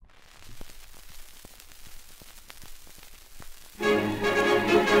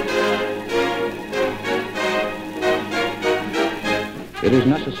It is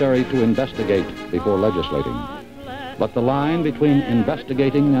necessary to investigate before legislating. But the line between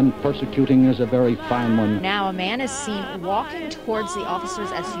investigating and persecuting is a very fine one. Now a man is seen walking towards the officer's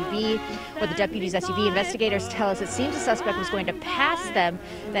SUV, or the deputy's SUV. Investigators tell us it seems the suspect was going to pass them,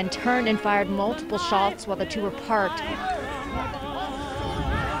 then turned and fired multiple shots while the two were parked.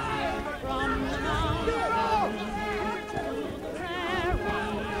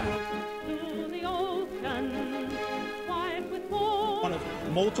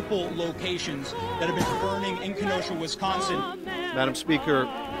 Multiple locations that have been burning in Kenosha, Wisconsin. Madam Speaker,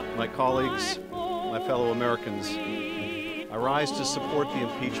 my colleagues, my fellow Americans, I rise to support the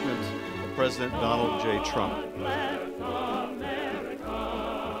impeachment of President Donald J. Trump.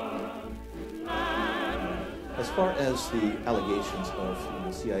 As far as the allegations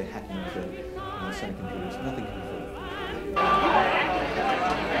of CIA hacking the Senate computers, nothing confirmed.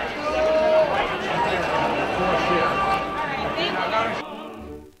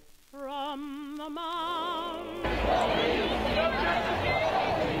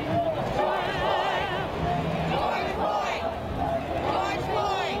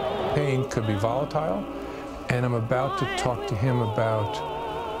 Pain could be volatile, and I'm about to talk to him about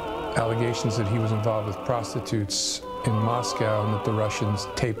allegations that he was involved with prostitutes in Moscow and that the Russians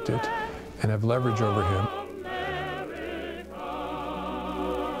taped it and have leverage over him.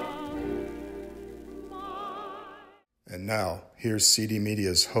 And now, here's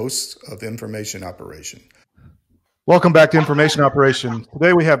CDMedia's host of Information Operation. Welcome back to Information Operation.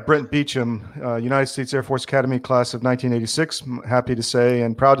 Today we have Brent Beecham, United States Air Force Academy class of 1986. I'm happy to say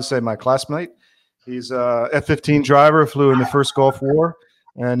and proud to say my classmate. He's a F-15 driver, flew in the first Gulf War,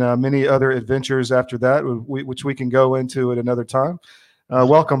 and many other adventures after that, which we can go into at another time.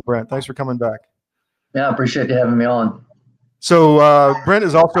 Welcome, Brent. Thanks for coming back. Yeah, I appreciate you having me on. So Brent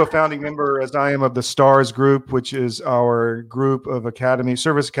is also a founding member, as I am, of the STARS group, which is our group of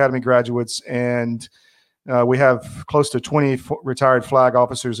service academy graduates, and we have close to 20 retired flag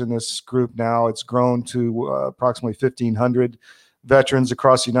officers in this group now. It's grown to approximately 1,500 veterans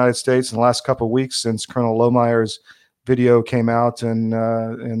across the United States in the last couple of weeks since Colonel Lohmeyer's video came out and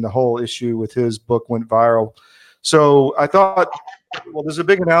the whole issue with his book went viral. So I thought, well, there's a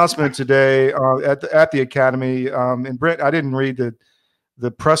big announcement today at the Academy. And Brent, I didn't read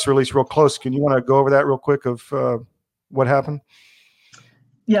the press release real close. Can you want to go over that real quick of what happened?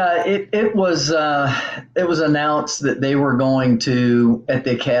 Yeah, it was announced that they were going to, at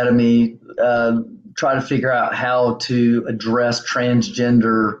the Academy, try to figure out how to address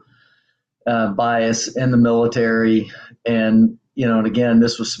transgender bias in the military. And, and again,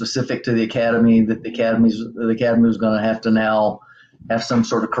 this was specific to the Academy, that the Academy was going to have to now have some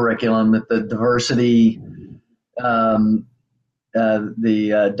sort of curriculum, that the diversity, the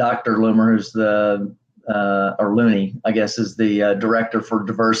Dr. Loomer, who's or Looney, I guess, is the director for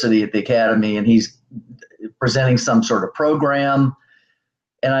diversity at the Academy, and he's presenting some sort of program.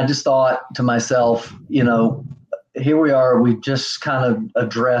 And I just thought to myself, here we are, we've just kind of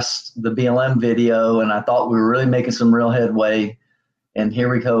addressed the BLM video, and I thought we were really making some real headway. And here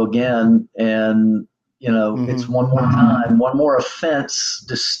we go again. And, it's one more time, one more offense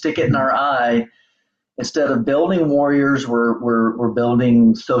to stick it in our eye. Instead of building warriors, we're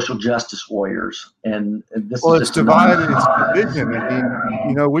building social justice warriors. And this is it's divided. It's division. I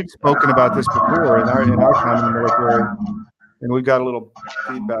mean, we've spoken about this before in our time in the military, and we've got a little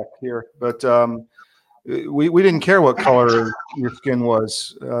feedback here. But we didn't care what color your skin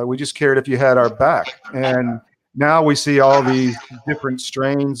was. We just cared if you had our back. And now we see all these different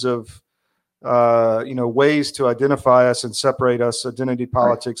strains of ways to identify us and separate us, identity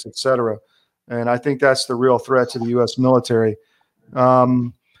politics, et cetera. And I think that's the real threat to the U.S. military.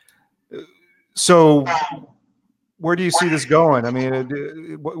 So where do you see this going? I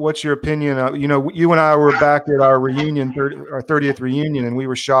mean, what's your opinion? You and I were back at our reunion, our 30th reunion, and we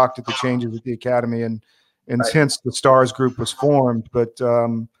were shocked at the changes at the Academy, and hence the STARS group was formed. But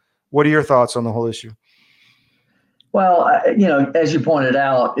what are your thoughts on the whole issue? Well, as you pointed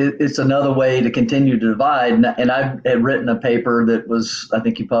out, it's another way to continue to divide. And I had written a paper that was, I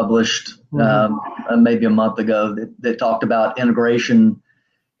think you published maybe a month ago that talked about integration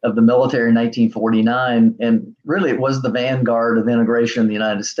of the military in 1949. And really, it was the vanguard of integration in the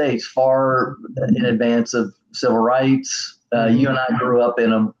United States, far in advance of civil rights. You and I grew up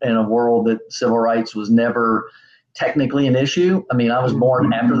in a world that civil rights was never technically an issue. I mean, I was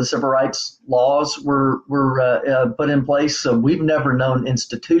born after the civil rights laws were put in place, so we've never known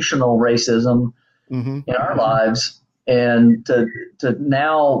institutional racism in our lives. And to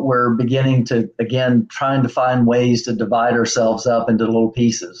now we're beginning to, again, trying to find ways to divide ourselves up into little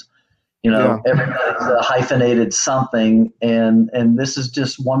pieces. Everybody's a hyphenated something, and this is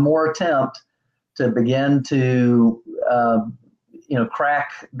just one more attempt to begin to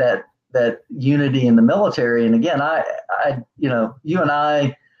crack that unity in the military. And again, you and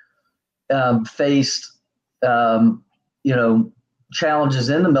I faced challenges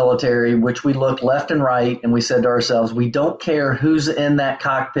in the military, which we looked left and right and we said to ourselves, we don't care who's in that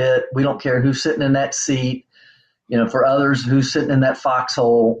cockpit, we don't care who's sitting in that seat. For others, who's sitting in that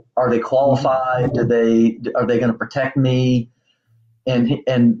foxhole, are they qualified? Are they going to protect me?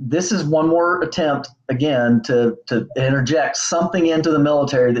 And this is one more attempt again to interject something into the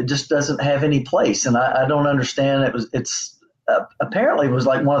military that just doesn't have any place. And I don't understand. It's apparently it was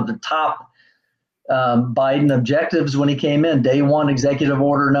like one of the top Biden objectives when he came in, day one, executive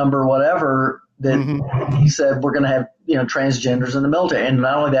order number whatever, that he said we're going to have transgenders in the military, and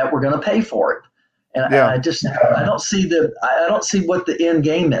not only that, we're going to pay for it. And I don't see what the end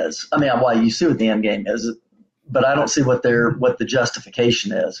game is. I mean, well, you see what the end game is, but I don't see what the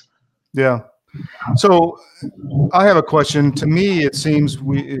justification is. Yeah. So I have a question. To me, it seems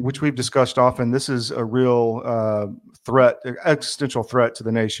which we've discussed often, this is a real threat, existential threat to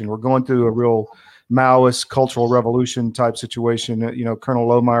the nation. We're going through a real Maoist cultural revolution type situation. Colonel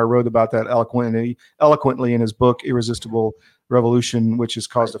Lohmeyer wrote about that eloquently in his book, Irresistible Revolution, which has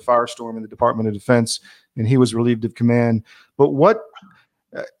caused a firestorm in the Department of Defense, and he was relieved of command. But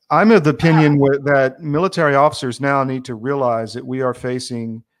I'm of the opinion that military officers now need to realize that we are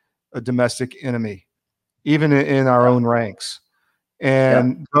facing a domestic enemy, even in our own ranks.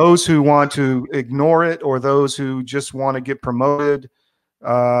 And those who want to ignore it, or those who just want to get promoted,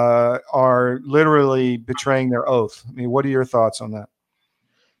 are literally betraying their oath. I mean, what are your thoughts on that?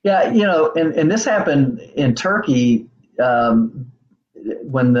 Yeah, and this happened in Turkey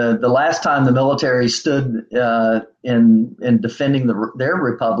when the last time the military stood in defending their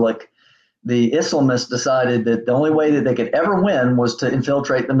republic. The Islamists decided that the only way that they could ever win was to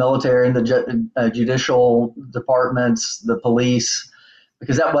infiltrate the military and the judicial departments, the police,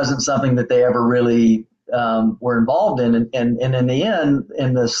 because that wasn't something that they ever really were involved in. And in the end,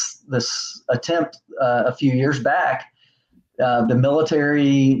 in this attempt a few years back, the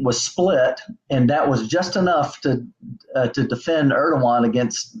military was split, and that was just enough to defend Erdogan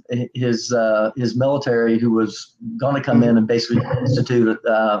against his military, who was going to come in and basically institute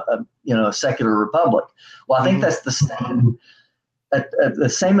a secular republic. Well, I think that's the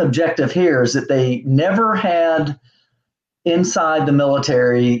same objective here, is that they never had inside the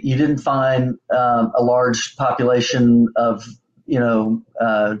military. You didn't find a large population of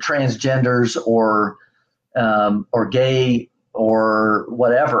transgenders or gay or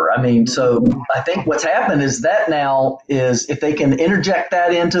whatever. I mean, so I think what's happened is that now is, if they can interject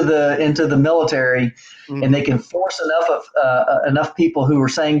that into the military, and they can force enough people who are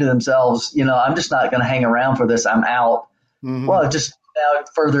saying to themselves, I'm just not going to hang around for this, I'm out. Well, it just now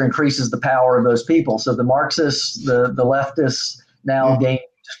further increases the power of those people. So the Marxists, the leftists now gain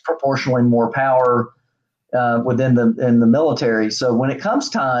disproportionately more power in the military. So when it comes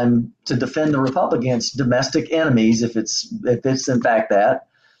time to defend the republic against domestic enemies, if it's in fact that,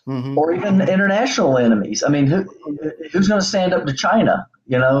 or even international enemies, I mean, who's going to stand up to China?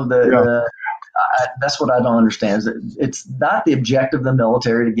 That's what I don't understand. It's not the objective of the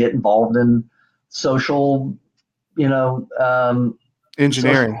military to get involved in social,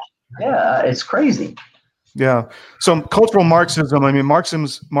 engineering. It's crazy. Yeah. So cultural Marxism. I mean,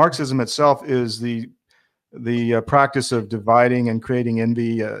 Marxism itself is the practice of dividing and creating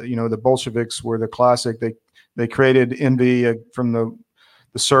envy. The Bolsheviks were the classic. They created envy from the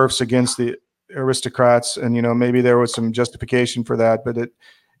serfs against the aristocrats, and maybe there was some justification for that, but it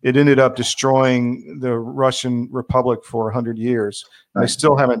ended up destroying the Russian Republic for 100 years. Right. They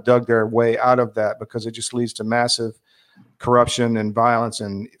still haven't dug their way out of that, because it just leads to massive corruption and violence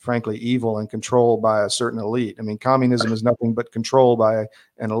and, frankly, evil and control by a certain elite. I mean, communism is nothing but control by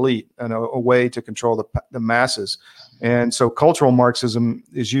an elite and a way to control the masses. And so cultural Marxism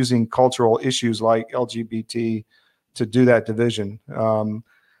is using cultural issues like LGBT to do that division.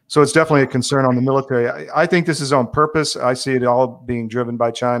 So it's definitely a concern on the military. I think this is on purpose. I see it all being driven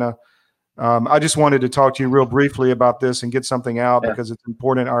by China. I just wanted to talk to you real briefly about this and get something out, because it's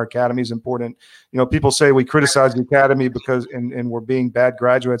important. Our academy is important. People say we criticize the academy because and we're being bad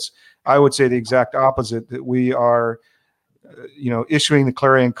graduates. I would say the exact opposite, that we are, issuing the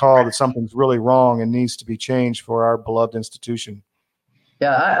clarion call that something's really wrong and needs to be changed for our beloved institution.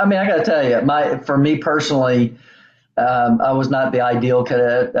 Yeah, I mean, I got to tell you, for me personally, I was not the ideal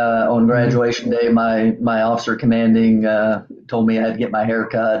cadet. On graduation day, my officer commanding told me I had to get my hair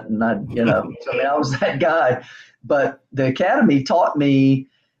cut, and I was that guy. But the academy taught me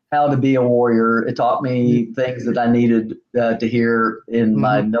how to be a warrior. It taught me things that I needed to hear in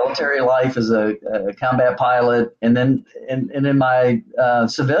my military life as a combat pilot, and then in my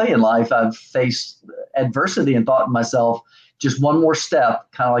civilian life, I've faced adversity and thought to myself, just one more step,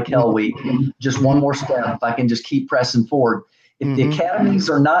 kind of like Hell Week, just one more step. If I can just keep pressing forward. If the academies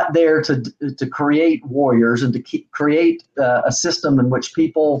are not there to create warriors and to create a system in which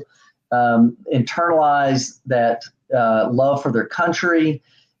people internalize that love for their country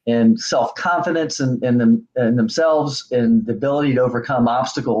and self-confidence in themselves and the ability to overcome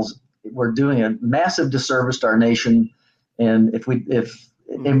obstacles, we're doing a massive disservice to our nation. And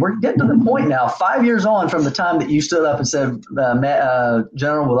and we're getting to the point now, 5 years on from the time that you stood up and said,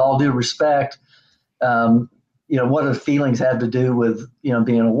 General, with all due respect, what do feelings have to do with,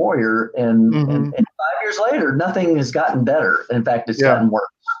 being a warrior? And 5 years later, nothing has gotten better. In fact, it's gotten worse.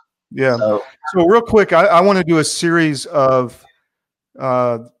 Yeah. So real quick, I want to do a series of,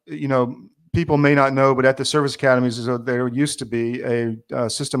 people may not know, but at the service academies, there used to be a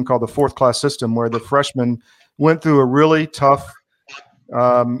system called the fourth class system where the freshmen went through a really tough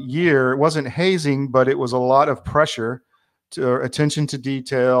year. It wasn't hazing, but it was a lot of pressure to attention to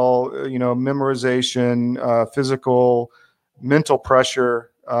detail, memorization, physical, mental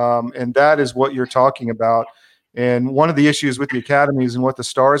pressure. And that is what you're talking about. And one of the issues with the academies and what the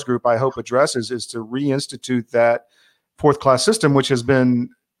STARS group, I hope, addresses is to reinstitute that fourth class system, which has been,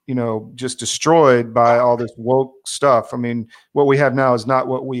 just destroyed by all this woke stuff. I mean, what we have now is not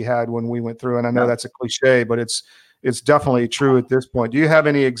what we had when we went through. And I know that's a cliche, but it's definitely true at this point. Do you have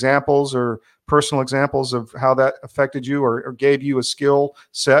any examples or personal examples of how that affected you or gave you a skill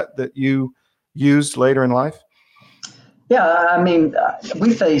set that you used later in life? Yeah, I mean,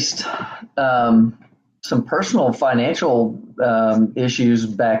 we faced some personal financial issues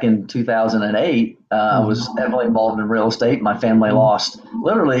back in 2008. I was heavily involved in real estate. My family lost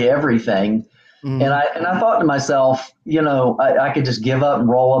literally everything. And I thought to myself, I could just give up and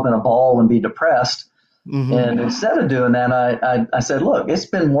roll up in a ball and be depressed. And instead of doing that, I said, look, it's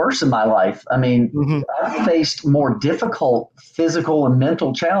been worse in my life. I mean, I've faced more difficult physical and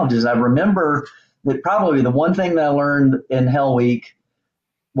mental challenges. I remember that probably the one thing that I learned in Hell Week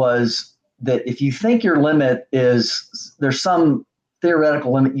was that if you think your limit is, there's some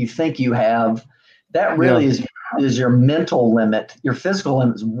theoretical limit you think you have, that really is your mental limit. Your physical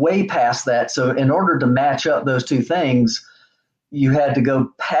limit is way past that. So in order to match up those two things, you had to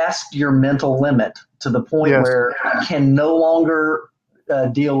go past your mental limit to the point where I can no longer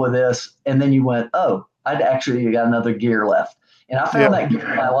deal with this. And then you went, oh, I'd actually got another gear left. And I found that gear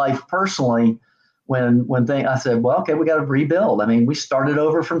in my life personally when I said, well, okay, we got to rebuild. I mean, we started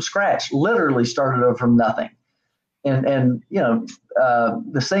over from scratch, literally started over from nothing. And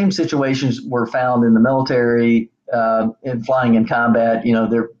the same situations were found in the military, in flying in combat.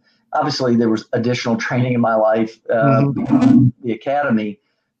 Obviously there was additional training in my life, the academy,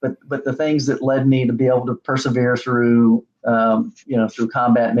 but the things that led me to be able to persevere through, through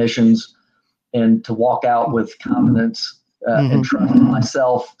combat missions and to walk out with confidence and trust in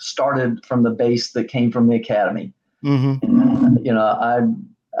myself started from the base that came from the academy. I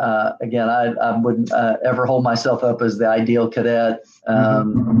wouldn't ever hold myself up as the ideal cadet,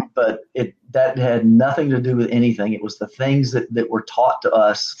 but that had nothing to do with anything. It was the things that were taught to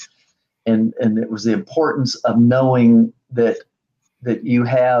us. And it was the importance of knowing that you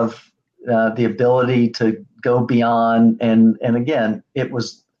have the ability to go beyond. And again, it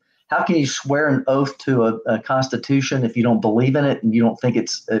was, how can you swear an oath to a constitution if you don't believe in it and you don't think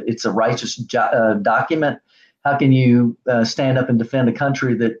it's a righteous document? How can you stand up and defend a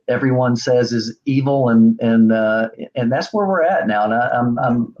country that everyone says is evil? And that's where we're at now. And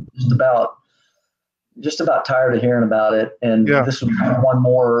I'm just about tired of hearing about it. And this was one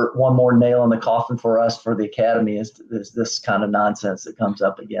more nail in the coffin for us, for the academy, is this kind of nonsense that comes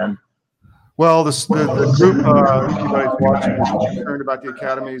up again. Well, the group everybody's watching is concerned about the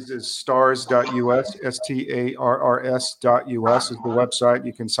academies is stars.us, STARRS.us is the website.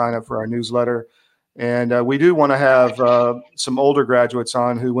 You can sign up for our newsletter. And we do want to have some older graduates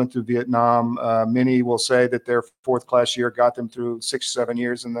on who went through Vietnam. Many will say that their fourth class year got them through 6-7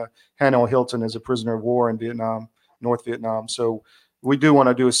 years in the Hanoi Hilton as a prisoner of war in Vietnam, North Vietnam. So we do want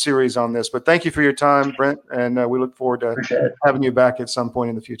to do a series on this. But thank you for your time, Brent, and we look forward to having you back at some point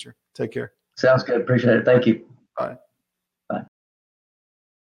in the future. Take care. Sounds good. Appreciate it. Thank you. Bye.